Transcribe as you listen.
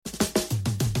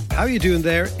How are you doing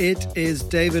there? It is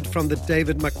David from the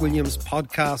David McWilliams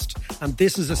podcast, and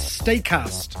this is a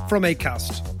Staycast from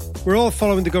Acast. We're all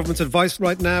following the government's advice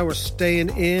right now. We're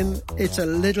staying in. It's a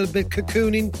little bit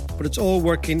cocooning, but it's all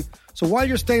working. So while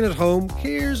you're staying at home,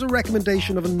 here's a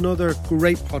recommendation of another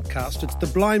great podcast. It's the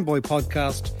Blind Boy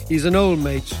podcast. He's an old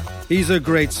mate. He's a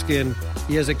great skin.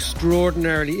 He has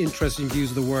extraordinarily interesting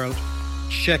views of the world.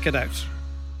 Check it out.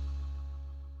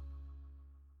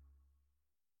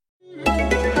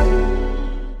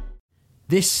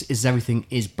 This is Everything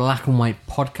is Black and White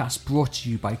podcast, brought to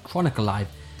you by Chronicle Live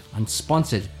and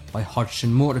sponsored by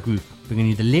Hodgson Motor Group, bringing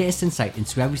you the latest insight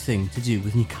into everything to do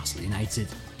with Newcastle United.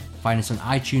 Find us on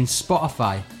iTunes,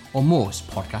 Spotify or most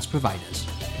podcast providers.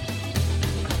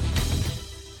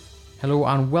 Hello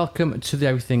and welcome to the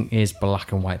Everything is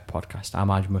Black and White podcast. I'm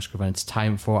Andrew Musgrove and it's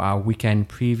time for our weekend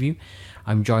preview.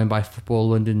 I'm joined by Football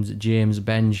London's James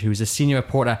Benge, who's a senior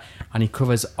reporter and he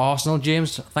covers Arsenal.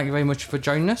 James, thank you very much for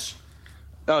joining us.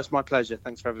 Oh, it's my pleasure.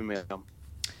 Thanks for having me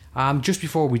on. Just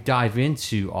before we dive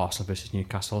into Arsenal versus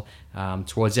Newcastle,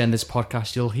 towards the end of this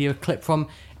podcast, you'll hear a clip from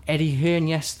Eddie Hearn.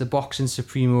 Yes, the boxing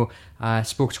supremo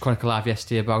spoke to Chronicle Live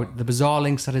yesterday about the bizarre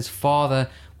links that his father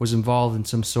was involved in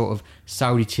some sort of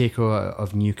Saudi takeover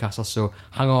of Newcastle. So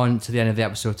hang on to the end of the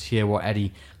episode to hear what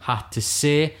Eddie had to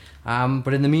say.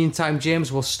 But in the meantime,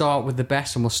 James, we'll start with the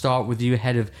best and we'll start with you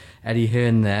ahead of Eddie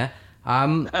Hearn there.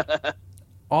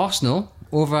 Arsenal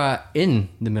over in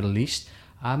the Middle East,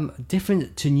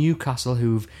 different to Newcastle,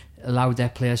 who've allowed their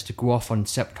players to go off on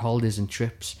separate holidays and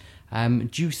trips. Do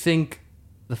you think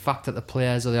the fact that the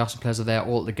players or the Arsenal players are there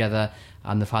all together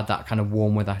and they've had that kind of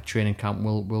warm weather training camp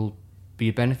will be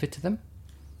a benefit to them?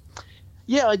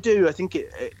 Yeah, I do. I think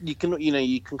you can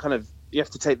kind of, you have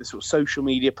to take the sort of social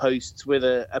media posts with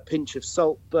a pinch of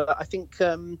salt, but I think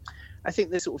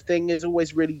this sort of thing is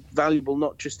always really valuable,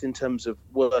 not just in terms of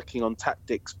working on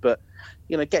tactics, but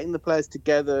getting the players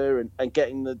together and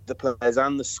getting the players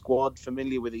and the squad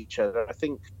familiar with each other. I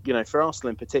think, for Arsenal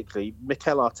in particular,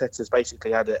 Mikel Arteta's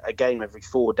basically had a game every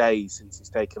 4 days since he's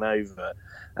taken over.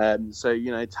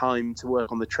 So, time to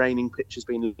work on the training pitch has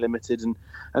been limited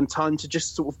and time to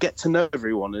just sort of get to know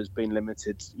everyone has been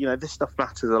limited. This stuff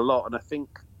matters a lot. And I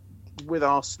think with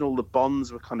Arsenal, the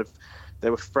bonds were they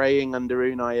were fraying under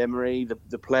Unai Emery.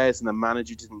 The players and the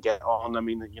manager didn't get on. I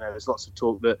mean, there's lots of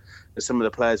talk that some of the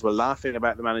players were laughing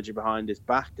about the manager behind his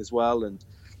back as well. And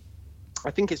I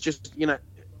think it's just,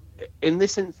 in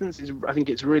this instance, I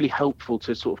think it's really helpful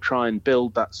to sort of try and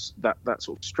build that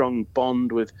sort of strong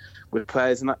bond with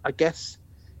players. And I guess,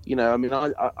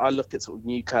 I look at sort of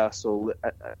Newcastle,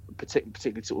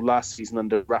 particularly sort of last season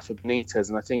under Rafa Benitez,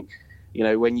 and I think,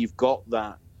 when you've got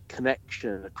that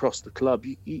connection across the club,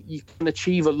 you can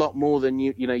achieve a lot more than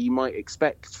you might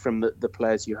expect from the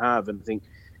players you have. And I think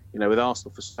with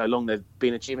Arsenal for so long they've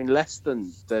been achieving less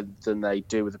than they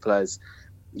do with the players,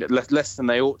 less than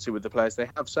they ought to with the players they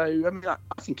have. So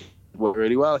I think it worked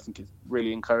really well. I think it's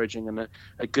really encouraging and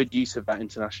a good use of that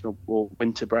international or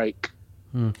winter break.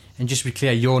 And just to be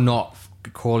clear, you're not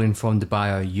calling from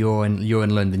Dubai, or you're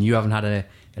in London. You haven't had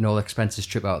an all expenses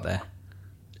trip out there.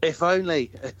 If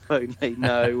only.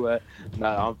 No,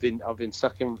 I've been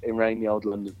stuck in rainy old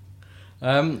London.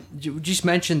 You just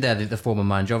mentioned there the former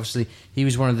manager. Obviously, he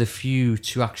was one of the few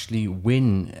to actually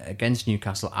win against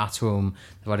Newcastle at home.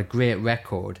 They've had a great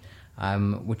record,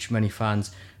 which many fans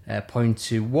point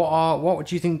to. What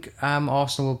do you think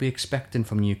Arsenal will be expecting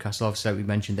from Newcastle? Obviously, like we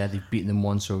mentioned there, they've beaten them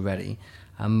once already.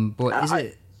 But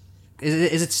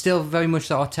is it still very much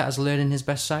that Arteta's learning his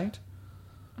best side?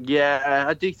 Yeah,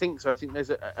 I do think so. I think there's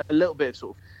a little bit of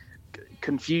sort of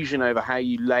confusion over how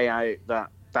you lay out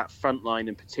that front line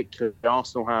in particular.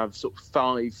 Arsenal have sort of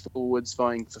 5 forwards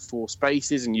vying for 4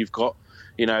 spaces, and you've got,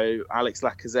 Alex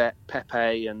Lacazette,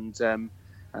 Pepe, and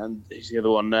who's the other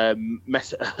one?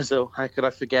 Mesut Ozil. How could I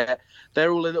forget?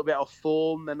 They're all a little bit off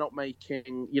form. They're not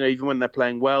making, even when they're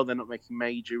playing well, they're not making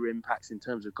major impacts in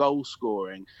terms of goal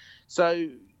scoring. So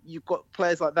you've got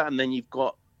players like that, and then you've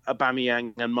got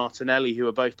Aubameyang and Martinelli, who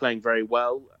are both playing very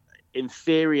well. In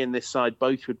theory, in this side,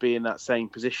 both would be in that same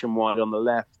position wide on the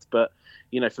left. But,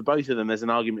 for both of them, there's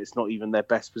an argument it's not even their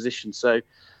best position. So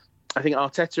I think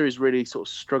Arteta is really sort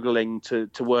of struggling to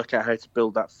work out how to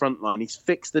build that front line. He's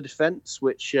fixed the defence,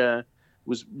 which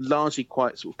was largely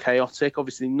quite sort of chaotic.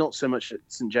 Obviously, not so much at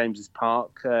St James's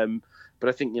Park. But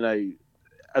I think,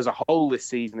 as a whole this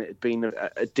season, it had been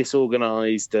a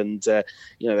disorganised and,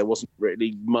 there wasn't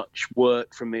really much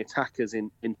work from the attackers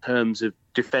in terms of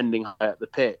defending high up the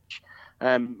pitch.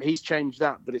 He's changed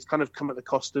that, but it's kind of come at the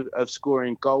cost of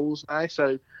scoring goals now.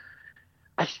 So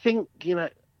I think,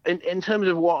 in terms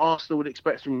of what Arsenal would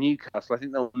expect from Newcastle, I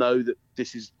think they'll know that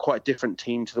this is quite a different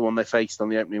team to the one they faced on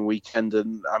the opening weekend.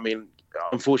 And I mean,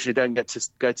 unfortunately, don't get to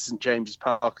go to St James's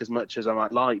Park as much as I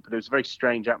might like, but it was a very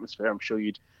strange atmosphere. I'm sure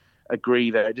you'd agree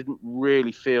there. It didn't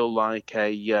really feel like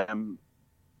a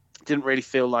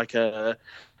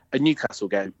Newcastle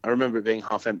game. I remember it being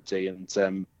half empty,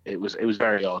 and it was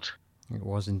very odd. It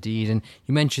was indeed. And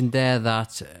you mentioned there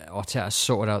that Arteta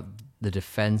sorted out the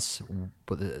defence,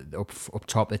 but up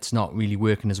top it's not really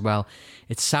working as well.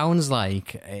 It sounds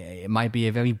like it might be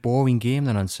a very boring game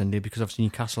then on Sunday, because obviously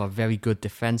Newcastle are very good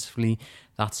defensively.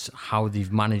 That's how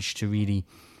they've managed to really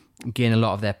gain a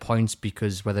lot of their points,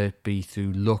 because whether it be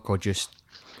through luck or just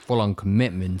full-on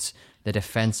commitment, the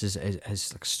defence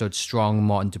has stood strong.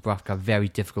 Martin Dubravka very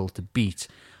difficult to beat.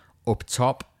 Up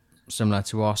top, similar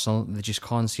to Arsenal, they just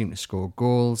can't seem to score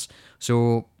goals.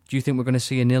 So do you think we're going to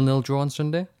see a 0-0 draw on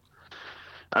Sunday?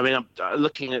 I mean, I'm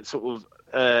looking at sort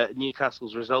of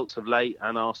Newcastle's results of late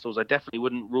and Arsenal's. I definitely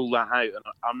wouldn't rule that out, and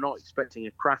I'm not expecting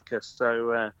a cracker.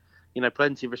 So,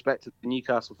 plenty of respect to the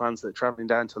Newcastle fans that are travelling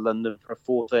down to London for a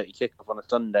 4:30 kickoff on a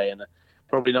Sunday, and are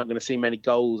probably not going to see many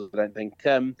goals, I don't think.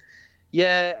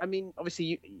 I mean,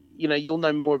 obviously, you'll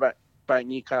know more about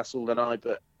Newcastle than I,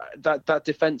 but that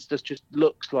defence just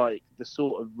looks like the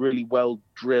sort of really well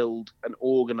drilled and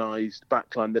organised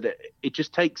backline that it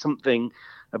just takes something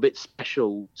a bit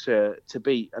special to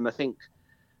beat. And I think,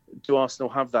 do Arsenal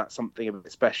have that something a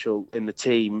bit special in the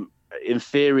team? In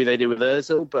theory, they do with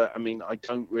Ozil, but I mean, I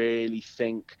don't really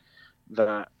think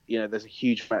that there's a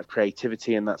huge amount of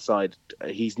creativity in that side.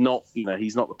 He's not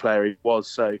the player he was.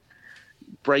 So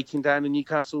breaking down the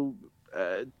Newcastle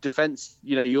defence,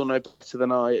 you'll know better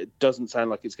than I. It doesn't sound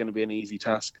like it's going to be an easy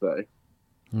task, though.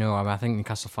 No, I think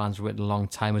Newcastle fans have waited a long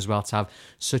time as well to have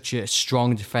such a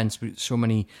strong defence with so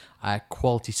many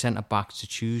quality centre-backs to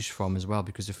choose from as well,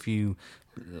 because a few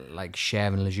like Cher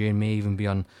and Lejeune may even be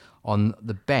on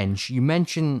the bench. You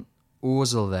mentioned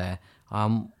Ozil there.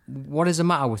 What is the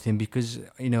matter with him? Because,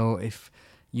 if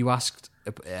you asked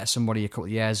somebody a couple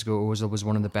of years ago, Ozil was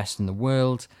one of the best in the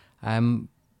world,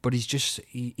 but he's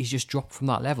just dropped from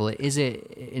that level. Is it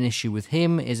an issue with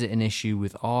him? Is it an issue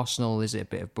with Arsenal? Is it a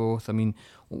bit of both? I mean,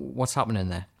 what's happening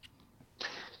there?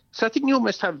 So I think you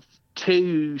almost have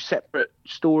two separate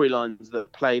storylines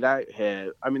that played out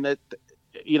here. I mean,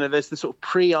 there's the sort of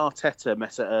pre-Arteta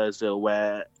Mesut Ozil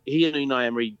where he and Unai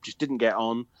Emery just didn't get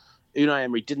on. Unai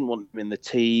Emery didn't want him in the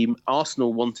team.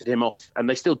 Arsenal wanted him off, and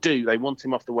they still do. They want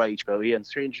him off the wage bill. He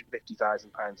earns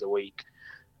 £350,000 a week.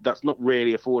 That's not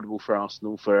really affordable for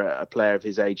Arsenal for a player of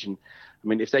his age. And I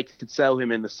mean, if they could sell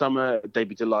him in the summer, they'd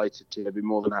be delighted to. They'd be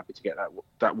more than happy to get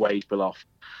that wage bill off.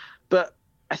 But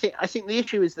I think the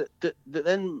issue is that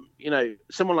then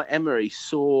someone like Emery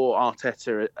saw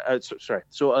saw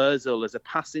Ozil as a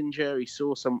passenger. He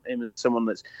saw him as someone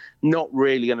that's not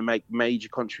really going to make major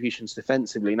contributions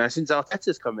defensively. Now, since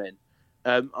Arteta's come in,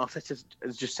 Arteta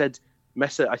has just said,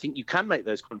 Mesut, I think you can make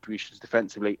those contributions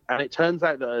defensively, and it turns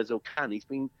out that Ozil can. He's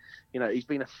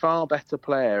been a far better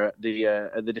player at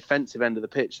the defensive end of the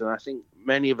pitch than I think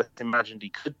many of us imagined he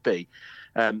could be.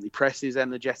 He presses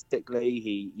energetically.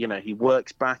 He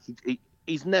works back.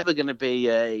 He's never going to be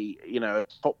a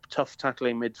top tough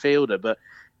tackling midfielder, but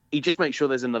he just makes sure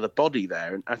there's another body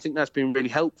there, and I think that's been really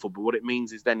helpful. But what it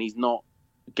means is then he's not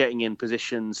getting in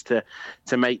positions to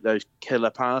make those killer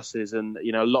passes, and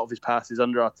a lot of his passes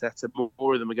under Arteta,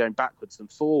 more of them are going backwards than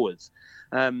forwards.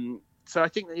 So I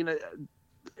think that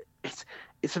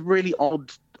it's a really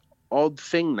odd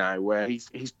thing now where he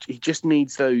just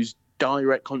needs those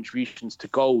direct contributions to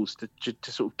goals to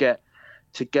sort of get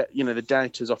the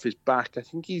doubters off his back. I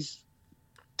think he's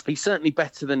certainly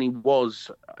better than he was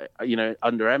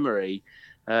under Emery,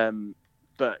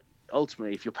 but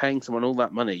ultimately, if you're paying someone all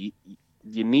that money,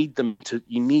 you need them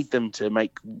to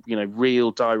make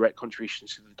real direct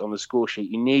contributions on the score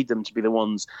sheet. You need them to be the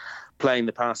ones playing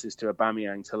the passes to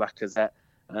Aubameyang, to Lacazette,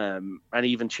 and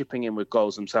even chipping in with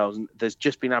goals themselves. And there's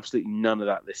just been absolutely none of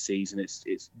that this season.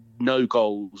 It's no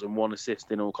goals and 1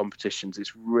 assist in all competitions.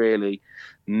 It's really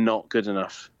not good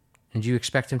enough. And do you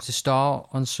expect him to start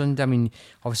on Sunday? I mean,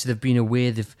 obviously they've been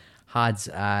away. They've had,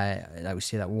 like we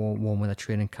say, that warm weather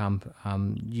training camp.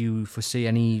 You foresee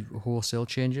any wholesale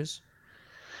changes?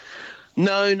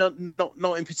 No,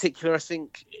 not in particular. I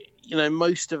think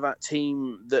most of that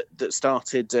team that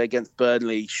started against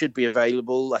Burnley should be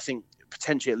available. I think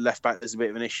potentially at left back there's a bit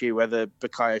of an issue whether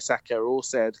Bukayo Saka or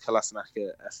Sead Kolasinac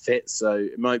are fit, so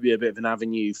it might be a bit of an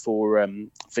avenue for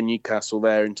Newcastle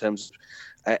there in terms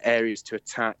areas to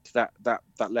attack, that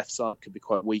left side could be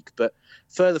quite weak. But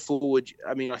further forward,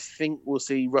 I mean, I think we'll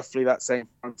see roughly that same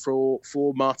for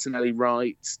Martinelli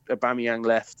right, Aubameyang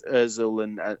left, Ozil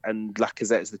and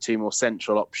Lacazette as the two more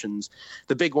central options.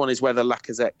 The big one is whether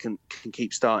Lacazette can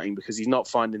keep starting, because he's not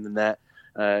finding the net.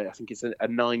 I think it's a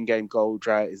 9-game goal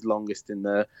drought, his longest in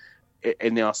the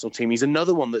Arsenal team. He's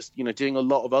another one that's doing a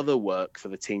lot of other work for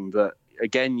the team, but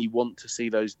again, you want to see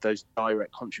those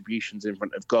direct contributions in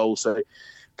front of goal. So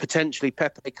potentially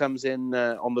Pepe comes in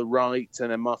on the right,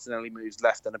 and then Martinelli moves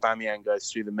left, and Aubameyang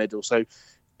goes through the middle. So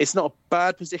it's not a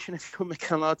bad position if you're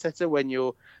Mikel Arteta when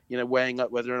you're weighing up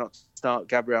whether or not to start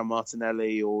Gabriel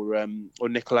Martinelli or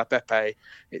Nicolas Pepe.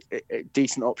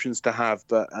 Decent options to have,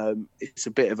 but it's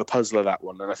a bit of a puzzler, that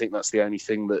one, and I think that's the only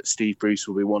thing that Steve Bruce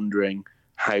will be wondering.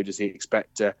 How does he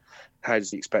expect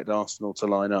Arsenal to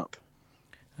line up?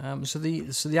 So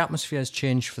the atmosphere has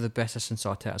changed for the better since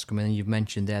Arteta's come in. And you've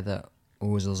mentioned there that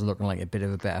Ozil's looking like a bit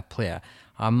of a better player.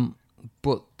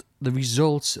 But the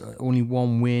results, only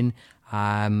one win,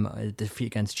 a defeat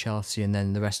against Chelsea, and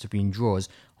then the rest have been draws.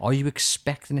 Are you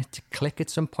expecting it to click at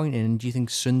some point? And do you think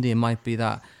Sunday might be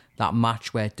that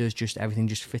match where it does everything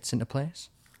just fits into place?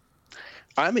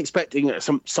 I'm expecting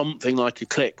something like a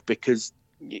click, because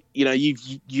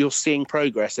you're seeing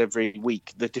progress every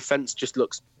week. The defence just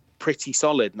looks pretty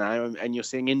solid now, and you're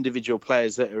seeing individual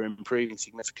players that are improving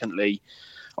significantly.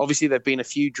 Obviously, there have been a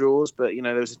few draws, but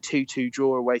there was a 2-2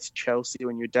 draw away to Chelsea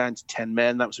when you're down to 10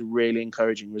 men. That was a really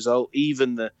encouraging result.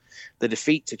 Even the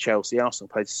defeat to Chelsea, Arsenal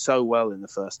played so well in the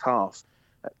first half.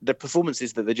 The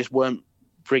performances that they just weren't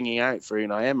bringing out for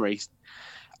Unai Emery.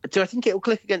 Do I think it will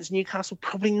click against Newcastle?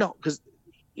 Probably not, because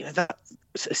that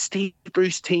a Steve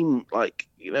Bruce team, I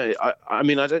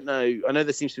mean, I don't know. I know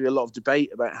there seems to be a lot of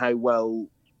debate about how well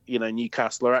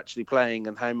Newcastle are actually playing,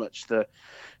 and how much the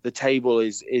table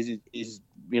is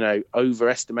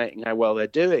overestimating how well they're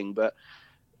doing. But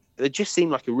they just seem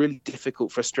like a really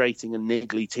difficult, frustrating, and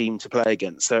niggly team to play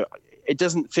against. So it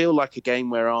doesn't feel like a game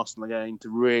where Arsenal are going to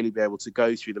really be able to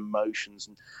go through the motions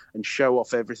and show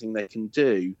off everything they can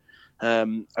do.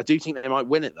 I do think they might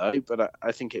win it, though, but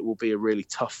I think it will be a really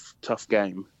tough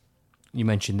game. You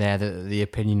mentioned there that the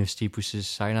opinion of Steve Bruce's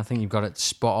side, I think you've got it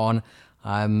spot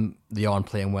on. They aren't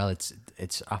playing well.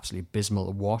 It's absolutely abysmal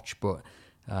to watch, but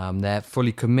they're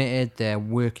fully committed. They're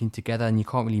working together, and you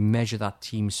can't really measure that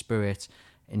team spirit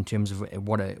in terms of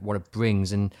what it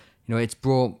brings. And it's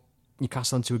brought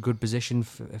Newcastle into a good position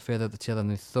further up the tail than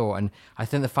they thought. And I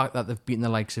think the fact that they've beaten the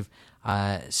likes of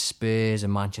Spurs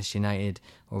and Manchester United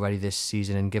already this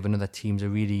season, and given other teams a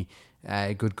really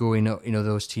good going,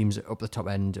 those teams up the top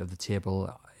end of the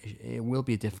table, it will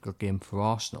be a difficult game for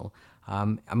Arsenal.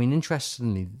 I mean,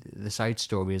 interestingly, the side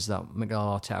story is that Mikel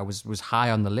Arteta was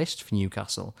high on the list for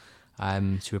Newcastle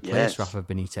to replace Rafa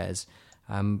Benitez.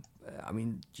 I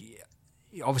mean,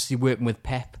 obviously working with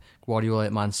Pep Guardiola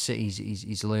at Man City,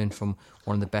 he's learned from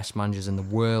one of the best managers in the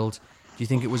world. Do you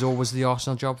think it was always the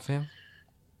Arsenal job for him?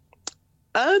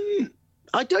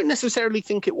 I don't necessarily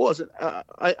think it was.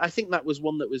 I think that was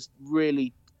one that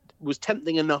was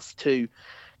tempting enough to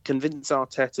convince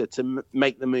Arteta to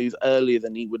make the move earlier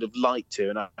than he would have liked to.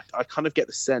 And I kind of got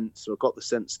the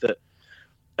sense that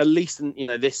at least in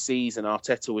this season,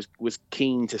 Arteta was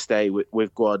keen to stay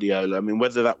with Guardiola. I mean,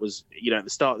 whether that was at the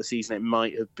start of the season, it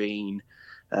might have been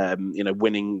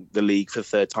winning the league for the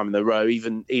third time in a row.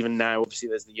 Even now, obviously,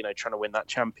 there's trying to win that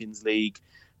Champions League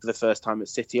for the first time at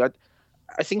City.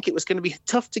 I think it was going to be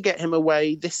tough to get him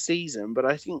away this season, but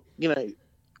I think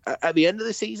at the end of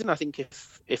the season, I think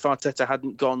if Arteta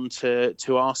hadn't gone to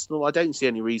Arsenal, I don't see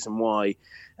any reason why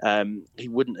he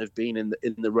wouldn't have been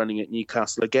in the running at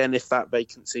Newcastle again if that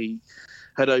vacancy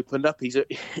had opened up.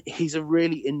 He's a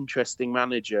really interesting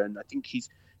manager, and I think he's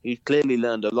clearly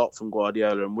learned a lot from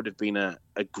Guardiola and would have been a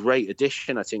great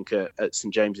addition, I think, at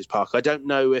St James's Park. I don't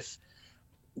know if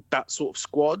that sort of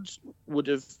squad would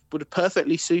have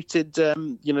perfectly suited a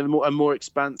more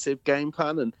expansive game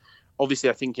plan. And obviously,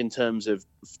 I think in terms of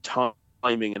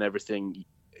timing and everything,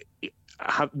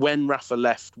 when Rafa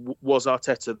left, was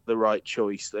Arteta the right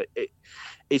choice?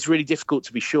 It's really difficult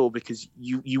to be sure, because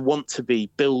you want to be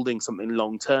building something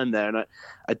long term there. And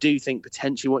I do think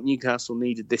potentially what Newcastle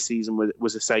needed this season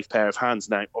was a safe pair of hands.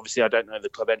 Now, obviously, I don't know the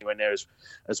club anywhere near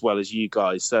as well as you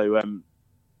guys. So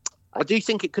I do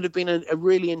think it could have been a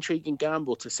really intriguing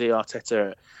gamble to see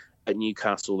Arteta at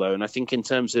Newcastle, though. And I think in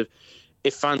terms of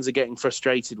if fans are getting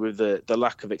frustrated with the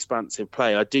lack of expansive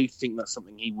play, I do think that's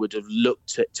something he would have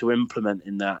looked to implement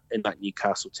in that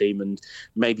Newcastle team, and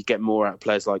maybe get more out of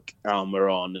players like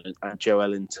Almiron and Joe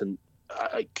Ellington.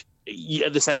 At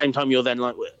the same time, you're then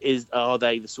like, are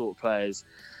they the sort of players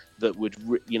that would,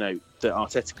 that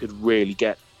Arteta could really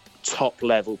get top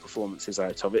level performances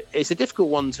out of it. It's a difficult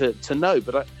one to know,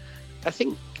 but I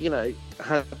think,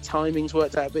 had timings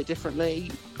worked out a bit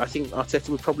differently, I think Arteta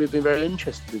would probably have been very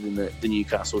interested in the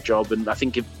Newcastle job, and I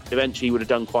think eventually he would have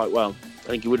done quite well. I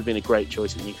think he would have been a great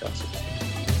choice at Newcastle.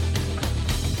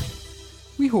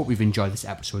 We hope you've enjoyed this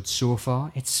episode so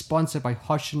far. It's sponsored by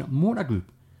Hodgson Motor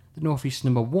Group, the North East's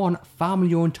 #1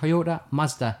 family-owned Toyota,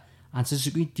 Mazda and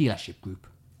Suzuki dealership group.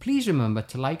 Please remember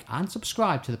to like and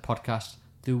subscribe to the podcast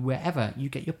through wherever you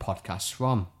get your podcasts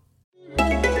from.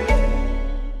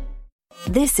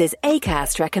 This is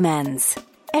Acast Recommends.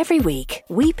 Every week,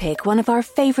 we pick one of our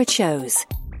favourite shows.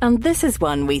 And this is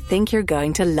one we think you're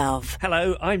going to love.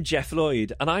 Hello, I'm Jeff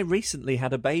Lloyd, and I recently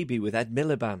had a baby with Ed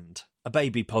Miliband. A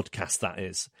baby podcast, that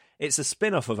is. It's a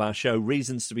spin-off of our show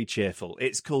Reasons to be Cheerful.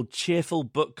 It's called Cheerful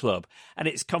Book Club, and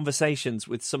it's conversations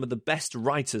with some of the best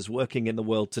writers working in the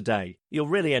world today. You'll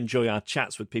really enjoy our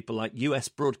chats with people like US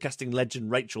broadcasting legend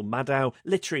Rachel Maddow,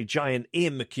 literary giant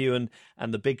Ian McEwan,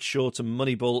 and The Big Short and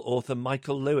Moneyball author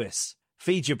Michael Lewis.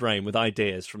 Feed your brain with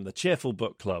ideas from the Cheerful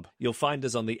Book Club. You'll find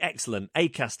us on the excellent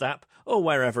Acast app or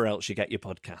wherever else you get your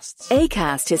podcasts.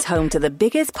 Acast is home to the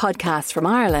biggest podcasts from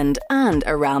Ireland and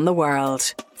around the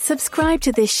world. Subscribe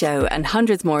to this show and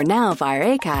hundreds more now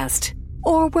via Acast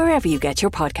or wherever you get your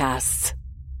podcasts.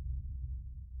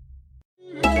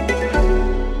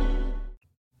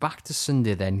 Back to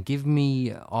Sunday then. Give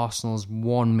me Arsenal's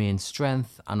one main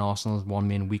strength and Arsenal's one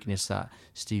main weakness that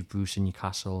Steve Bruce and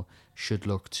Newcastle should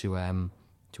look to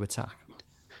attack.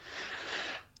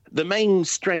 The main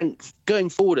strength going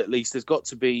forward, at least, has got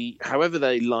to be, however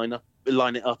they line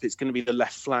it up, it's going to be the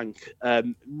left flank.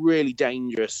 Really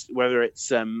dangerous, whether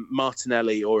it's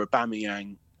Martinelli or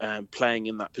Aubameyang playing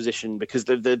in that position, because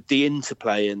the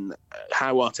interplay and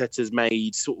how Arteta's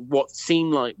made sort of what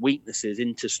seem like weaknesses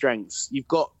into strengths. You've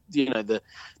got the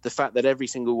fact that every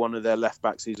single one of their left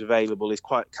backs who's available is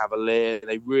quite cavalier.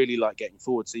 They really like getting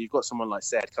forward. So you've got someone like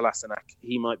Sead Kolasinac.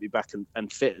 He might be back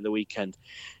and fit at the weekend.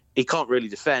 He can't really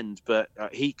defend, but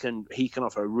he can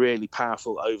offer really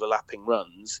powerful overlapping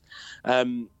runs.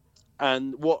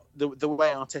 And what the way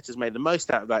Arteta's made the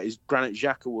most out of that is Granit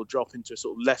Xhaka will drop into a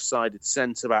sort of left-sided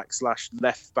centre-back /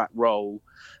 left-back role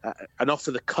and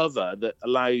offer the cover that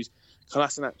allows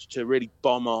Kolasinac to really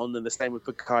bomb on, and the same with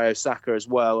Bukayo Saka as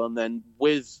well. And then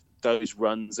with those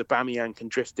runs, Aubameyang can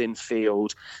drift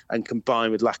infield and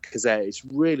combine with Lacazette. It's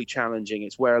really challenging.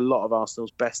 It's where a lot of Arsenal's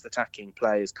best attacking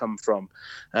players come from.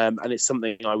 And it's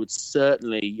something I would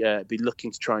certainly be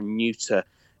looking to try and neuter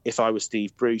if I was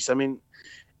Steve Bruce. I mean,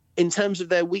 in terms of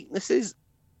their weaknesses,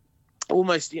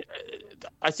 almost,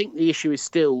 I think the issue is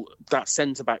still that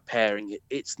centre-back pairing.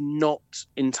 It's not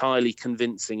entirely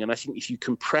convincing, and I think if you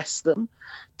compress them,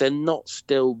 they're not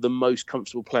still the most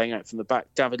comfortable playing out from the back.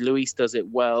 David Luiz does it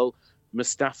well.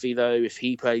 Mustafi, though, if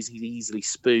he plays, he's easily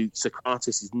spooked.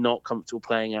 Socrates is not comfortable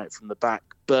playing out from the back.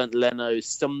 Bernd Leno is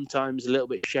sometimes a little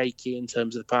bit shaky in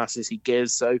terms of the passes he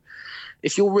gives. So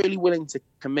if you're really willing to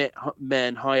commit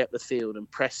men high up the field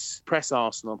and press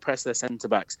Arsenal, press their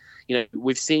centre-backs,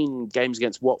 we've seen games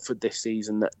against Watford this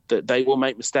season that they will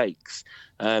make mistakes.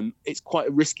 It's quite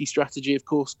a risky strategy, of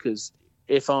course, because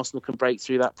if Arsenal can break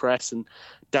through that press, and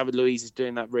David Luiz is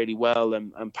doing that really well,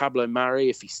 and Pablo Mari,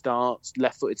 if he starts,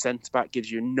 left-footed centre-back,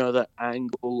 gives you another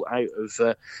angle out of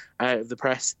the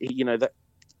press. That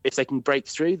if they can break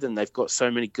through, then they've got so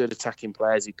many good attacking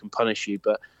players who can punish you.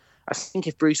 But I think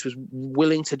if Bruce was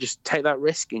willing to just take that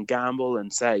risk and gamble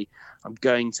and say, I'm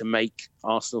going to make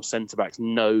Arsenal centre-backs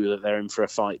know that they're in for a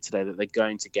fight today, that they're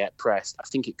going to get pressed, I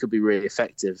think it could be really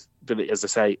effective. But as I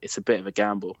say, it's a bit of a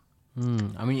gamble.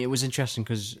 I mean, it was interesting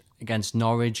because against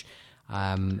Norwich,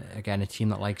 again, a team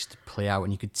that likes to play out,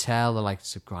 and you could tell the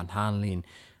likes of Grant Hanley and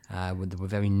they were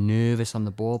very nervous on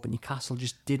the ball, but Newcastle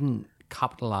just didn't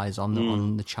capitalise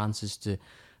on the chances to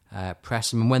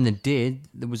press them. And when they did,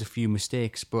 there was a few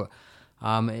mistakes, but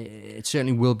it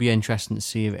certainly will be interesting to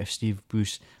see if Steve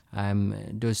Bruce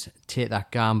does take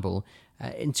that gamble.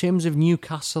 In terms of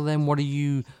Newcastle, then, what are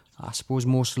you, I suppose,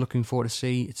 most looking forward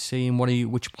to seeing?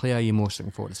 Which player are you most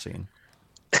looking forward to seeing?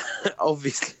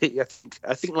 Obviously,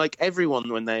 I think like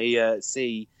everyone, when they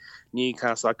see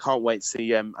Newcastle, I can't wait to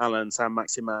see Alain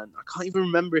Saint-Maximin. I can't even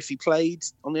remember if he played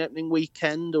on the opening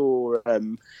weekend or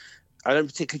I don't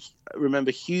particularly remember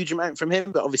a huge amount from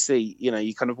him, but obviously,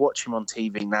 you kind of watch him on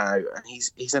TV now, and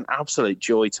he's an absolute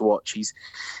joy to watch.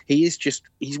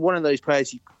 He's one of those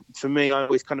players. For me, I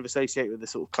always kind of associate with the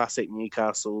sort of classic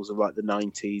Newcastles of like the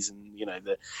 90s and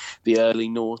the early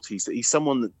noughties. He's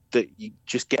someone that you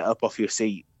just get up off your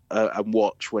seat and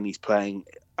watch when he's playing.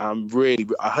 I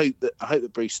hope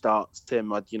that Bruce starts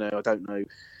him. I don't know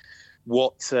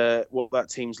what that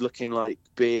team's looking like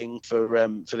being for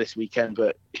this weekend.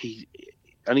 But he's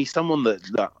someone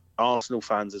that Arsenal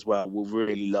fans as well will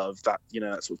really love. That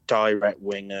that sort of direct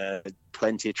winger,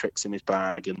 plenty of tricks in his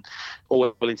bag, and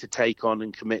always willing to take on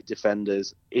and commit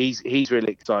defenders. He's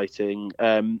really exciting.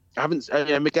 Miguel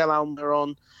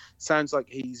Almiron sounds like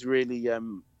he's really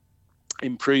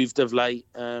improved of late,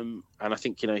 and I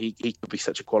think he could be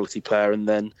such a quality player. And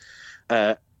then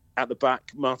at the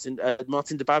back, Martin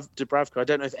Dubravka. I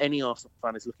don't know if any Arsenal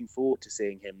fan is looking forward to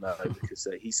seeing him though, because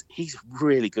he's a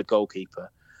really good goalkeeper.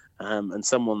 And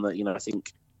someone that, I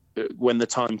think when the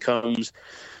time comes,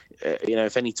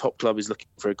 if any top club is looking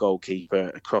for a goalkeeper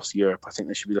across Europe, I think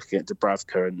they should be looking at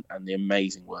Dubravka and the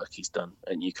amazing work he's done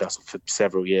at Newcastle for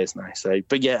several years now. So,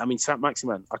 but yeah, I mean,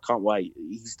 Saint-Maximin, I can't wait.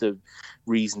 He's the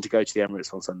reason to go to the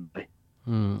Emirates on Sunday.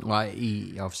 Well,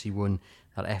 he obviously won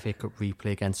that FA Cup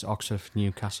replay against Oxford for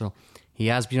Newcastle. He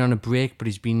has been on a break, but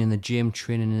he's been in the gym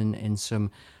training in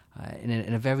some, in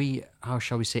a very, how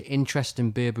shall we say,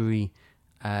 interesting Burberry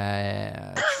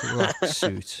tracksuit.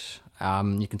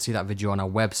 You can see that video on our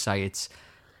website. It's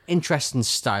interesting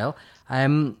style.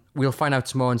 We'll find out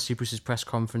tomorrow in Steve Bruce's press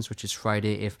conference, which is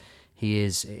Friday, if he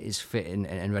is fit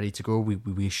and ready to go.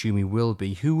 We assume he will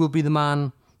be. Who will be the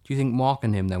man, do you think,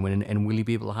 marking him then, and will he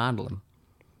be able to handle him?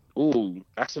 Oh,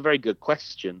 that's a very good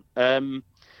question. I mean,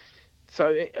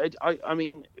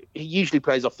 he usually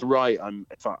plays off the right. Am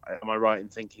I right in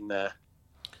thinking there?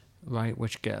 Right,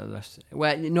 which get left?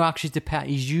 Well, no, actually,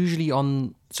 he's usually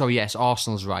on. So yes,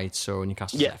 Arsenal's right. So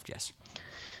Newcastle's left. Yes.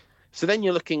 So then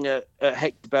you're looking at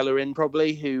Hector Bellerin,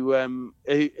 probably, who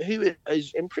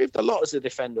has improved a lot as a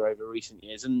defender over recent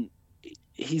years, and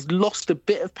he's lost a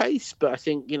bit of pace. But I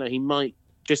think he might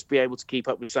just be able to keep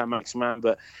up with Saint-Maximin.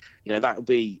 But that would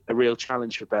be a real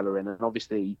challenge for Bellerin, and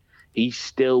obviously he's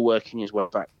still working his way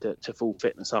back to full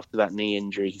fitness after that knee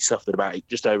injury he suffered about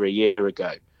just over a year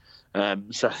ago.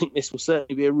 So I think this will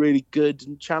certainly be a really good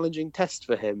and challenging test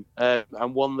for him,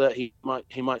 and one that he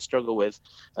might struggle with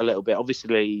a little bit.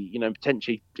 Obviously,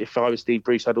 potentially, if I was Steve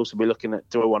Bruce, I'd also be looking at,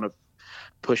 do I want to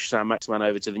push Saint-Maximin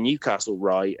over to the Newcastle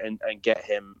right and get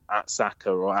him at Saka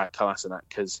or at Kolasinac,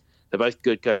 because they're both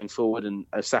good going forward, and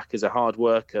Saka's a hard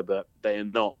worker, but they are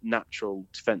not natural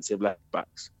defensive left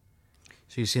backs.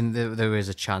 So you're saying there is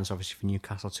a chance, obviously, for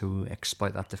Newcastle to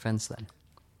exploit that defence then?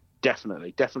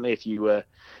 Definitely. If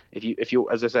you,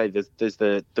 as I say, there's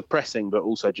the pressing, but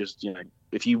also just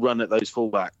if you run at those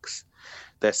fullbacks,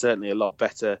 they're certainly a lot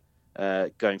better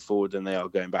going forward than they are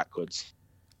going backwards.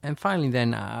 And finally,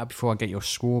 then, before I get your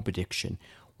score prediction,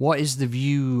 what is the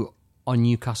view on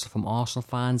Newcastle from Arsenal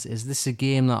fans? Is this a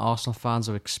game that Arsenal fans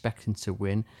are expecting to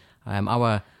win?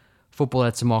 Our football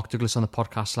editor Mark Douglas on the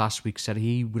podcast last week said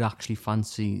he would actually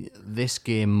fancy this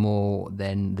game more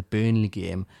than the Burnley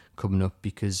game coming up,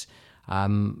 because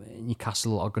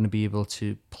Newcastle are going to be able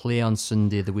to play on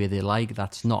Sunday the way they like.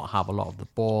 That's not have a lot of the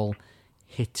ball,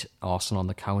 hit Arsenal on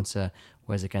the counter,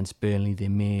 whereas against Burnley they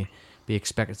may be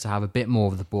expected to have a bit more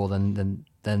of the ball than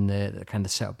the kind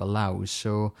of setup allows.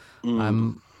 So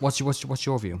what's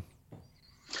your view?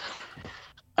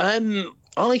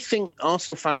 I think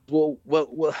Arsenal fans will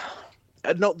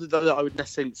not that I would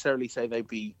necessarily say they'd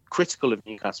be critical of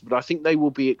Newcastle, but I think they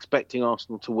will be expecting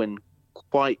Arsenal to win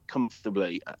quite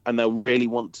comfortably, and they'll really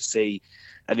want to see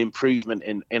an improvement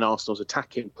in Arsenal's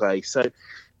attacking play. So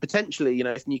potentially,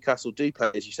 if Newcastle do play,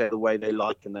 as you say, the way they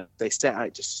like, and they set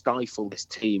out to stifle this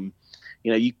team,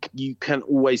 you can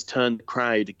always turn the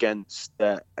crowd against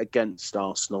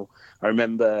Arsenal. I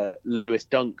remember Lewis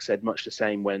Dunk said much the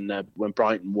same when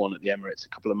Brighton won at the Emirates a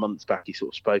couple of months back. He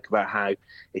sort of spoke about how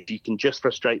if you can just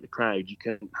frustrate the crowd, you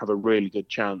can have a really good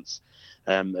chance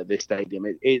at this stadium.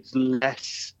 It's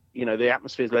less, the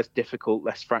atmosphere is less difficult,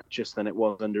 less fractious than it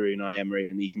was under Unai Emery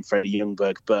and even Freddie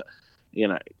Ljungberg. But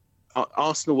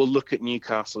Arsenal will look at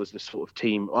Newcastle as the sort of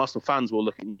team. Arsenal fans will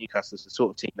look at Newcastle as the sort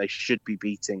of team they should be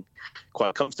beating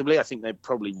quite comfortably. I think they're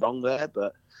probably wrong there,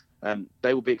 but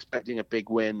they will be expecting a big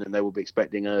win and they will be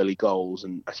expecting early goals.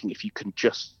 And I think if you can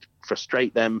just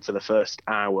frustrate them for the first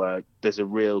hour, there's a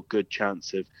real good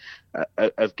chance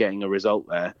of getting a result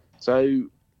there. So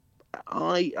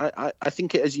I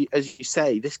think, as you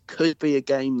say, this could be a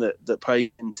game that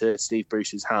plays into Steve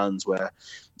Bruce's hands, where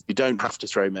you don't have to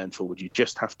throw men forward. You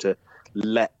just have to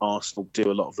let Arsenal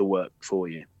do a lot of the work for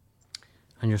you.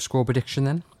 And your score prediction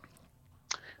then?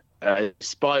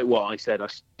 Despite what I said, I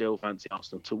still fancy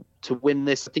Arsenal to win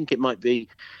this. I think it might be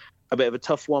a bit of a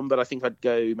tough one, but I think I'd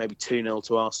go maybe 2-0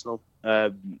 to Arsenal.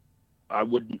 I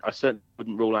certainly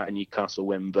wouldn't rule out a Newcastle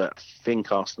win, but I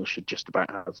think Arsenal should just about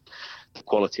have the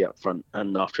quality up front.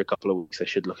 And after a couple of weeks, they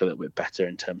should look a little bit better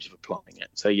in terms of applying it.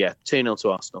 So yeah, 2-0 to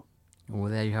Arsenal. Well,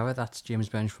 there you have it. That's James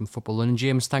Benge from Football London.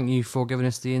 James, thank you for giving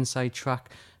us the inside track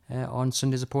on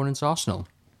Sunday's opponents, Arsenal.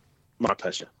 My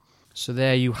pleasure. So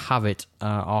there you have it,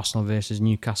 Arsenal versus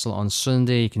Newcastle on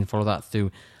Sunday. You can follow that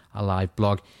through a live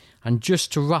blog. And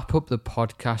just to wrap up the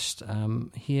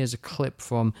podcast, here's a clip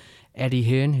from Eddie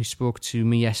Hearn, who spoke to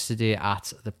me yesterday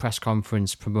at the press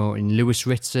conference promoting Lewis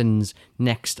Ritson's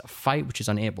next fight, which is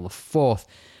on April the 4th.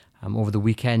 Over the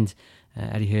weekend,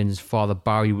 Eddie Hearn's father,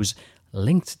 Barry, was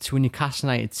linked to a Newcastle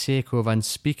United takeover, and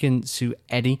speaking to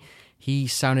Eddie, he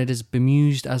sounded as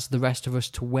bemused as the rest of us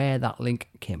to where that link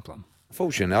came from.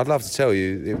 Fortunately, I'd love to tell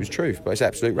you it was truth, but it's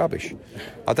absolute rubbish.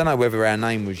 I don't know whether our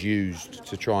name was used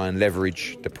to try and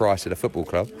leverage the price of the football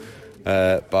club,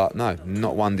 but no,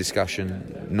 not one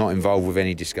discussion, not involved with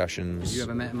any discussions. Have you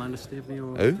ever met Amanda Staveley?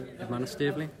 Who? Amanda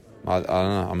Staveley? I don't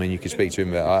know. I mean, you could speak to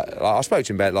him about it. I spoke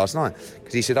to him about it last night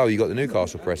because he said, "Oh, you got the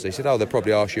Newcastle press." He said, "Oh, they'll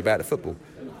probably ask you about the football."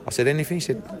 I said, "Anything?" He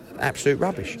said, "Absolute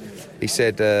rubbish." He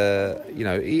said,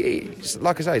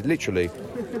 like I say, literally,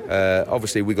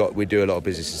 obviously we do a lot of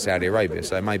business in Saudi Arabia,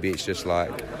 so maybe it's just like,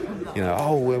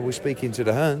 we're speaking to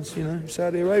the Hearns,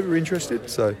 Saudi Arabia interested.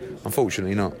 So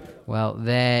unfortunately not. Well,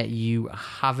 there you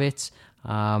have it.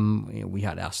 We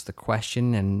had asked the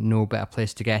question, and no better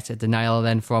place to get a denial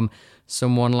than from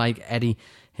someone like Eddie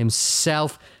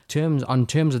himself. On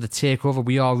terms of the takeover,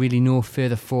 we are really no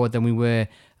further forward than we were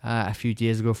a few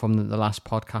days ago from the last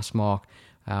podcast Mark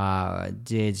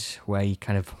did, where he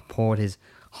kind of poured his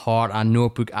heart and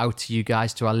notebook out to you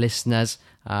guys, to our listeners,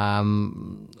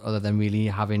 other than really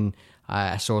having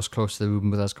a source close to the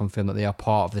room with us confirm that they are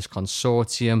part of this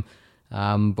consortium.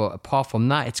 But apart from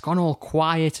that, it's gone all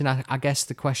quiet, and I guess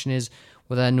the question is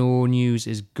whether no news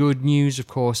is good news. Of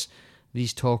course,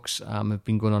 these talks have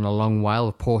been going on a long while.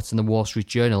 Reports in the Wall Street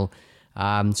Journal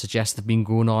suggest they've been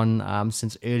going on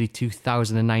since early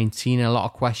 2019, and a lot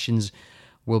of questions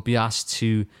will be asked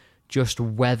to just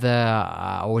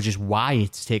whether or just why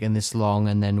it's taken this long,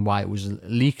 and then why it was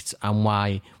leaked, and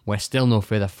why we're still no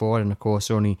further forward. And of course,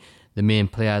 only the main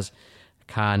players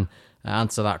can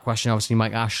answer that question. Obviously,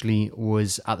 Mike Ashley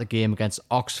was at the game against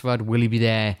Oxford. Will he be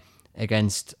there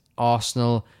against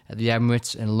Arsenal at the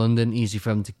Emirates in London? Easy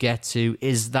for him to get to.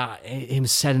 Is that him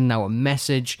sending out a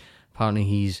message? Apparently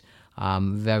he's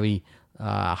very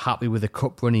happy with the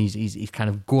cup run. He's kind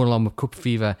of going along with cup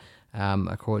fever,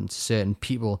 according to certain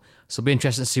people. So it'll be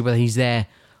interesting to see whether he's there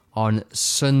on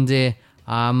Sunday.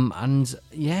 And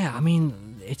yeah, I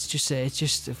mean, it's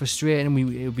just frustrating.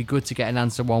 It would be good to get an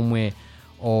answer one way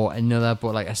or another,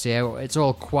 but like I say, it's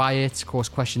all quiet. Of course,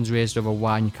 questions raised over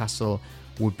why Newcastle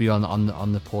would be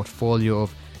on the portfolio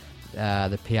of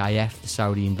the PIF, the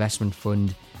Saudi Investment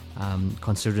Fund,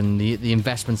 considering the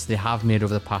investments they have made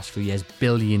over the past few years, $1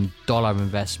 billion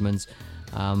investments.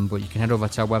 But you can head over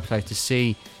to our website to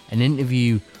see an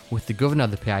interview with the governor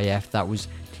of the PIF that was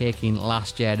taken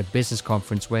last year at a business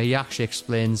conference, where he actually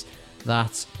explains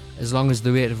that as long as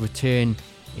the rate of return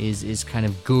is kind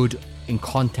of good in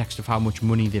context of how much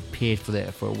money they've paid for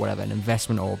whatever, an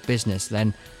investment or business,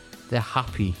 then they're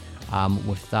happy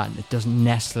with that. It doesn't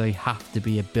necessarily have to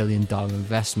be $1 billion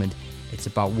investment. It's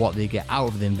about what they get out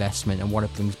of the investment and what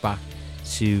it brings back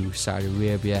to Saudi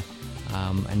Arabia.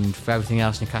 And for everything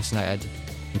else Newcastle United,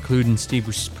 including Steve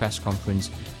Bruce's press conference,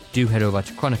 do head over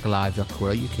to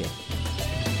chroniclelive.co.uk.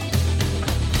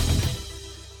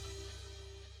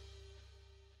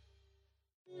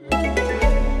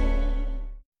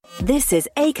 This is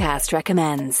Acast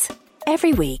Recommends.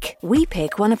 Every week, we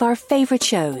pick one of our favourite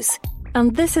shows.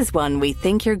 And this is one we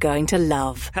think you're going to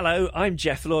love. Hello, I'm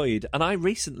Jeff Lloyd, and I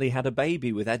recently had a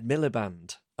baby with Ed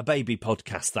Miliband. A baby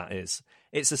podcast, that is.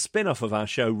 It's a spin-off of our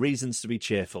show Reasons to be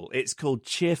Cheerful. It's called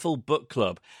Cheerful Book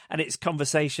Club, and it's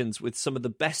conversations with some of the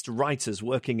best writers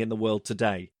working in the world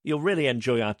today. You'll really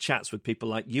enjoy our chats with people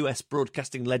like US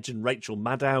broadcasting legend Rachel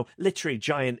Maddow, literary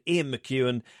giant Ian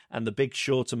McEwan, and The Big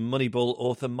Short and Moneyball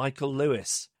author Michael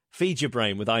Lewis. Feed your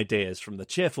brain with ideas from the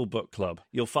Cheerful Book Club.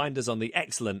 You'll find us on the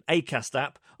excellent Acast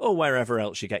app or wherever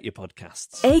else you get your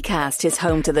podcasts. Acast is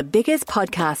home to the biggest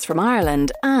podcasts from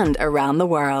Ireland and around the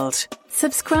world.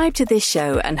 Subscribe to this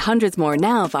show and hundreds more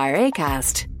now via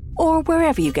Acast or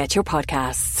wherever you get your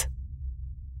podcasts.